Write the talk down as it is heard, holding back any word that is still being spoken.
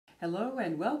Hello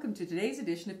and welcome to today's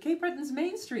edition of Cape Breton's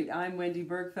Main Street. I'm Wendy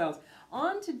Bergfeldt.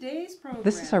 On today's program...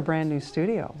 This is our brand new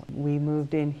studio. We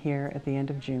moved in here at the end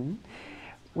of June.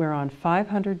 We're on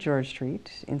 500 George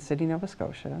Street in Sydney, Nova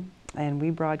Scotia, and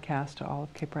we broadcast to all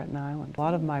of Cape Breton Island. A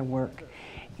lot of my work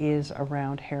is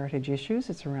around heritage issues.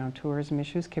 It's around tourism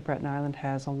issues. Cape Breton Island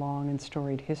has a long and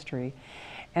storied history.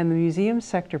 And the museum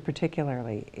sector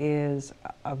particularly is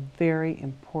a very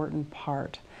important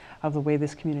part of the way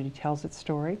this community tells its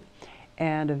story,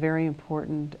 and a very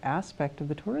important aspect of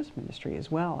the tourism industry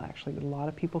as well, actually. A lot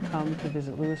of people come to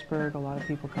visit Louisbourg, a lot of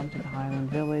people come to the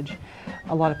Highland Village,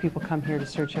 a lot of people come here to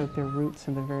search out their roots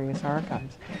in the various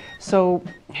archives. So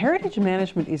heritage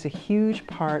management is a huge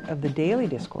part of the daily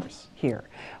discourse here,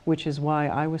 which is why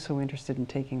I was so interested in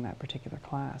taking that particular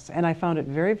class. And I found it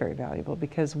very, very valuable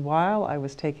because while I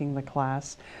was taking the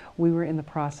class, we were in the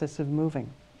process of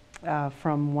moving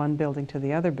from one building to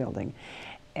the other building.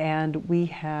 And we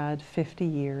had 50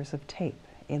 years of tape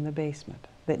in the basement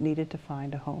that needed to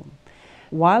find a home.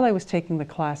 While I was taking the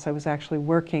class, I was actually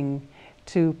working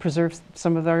to preserve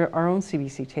some of our own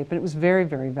CBC tape, and it was very,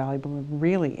 very valuable and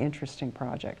really interesting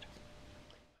project.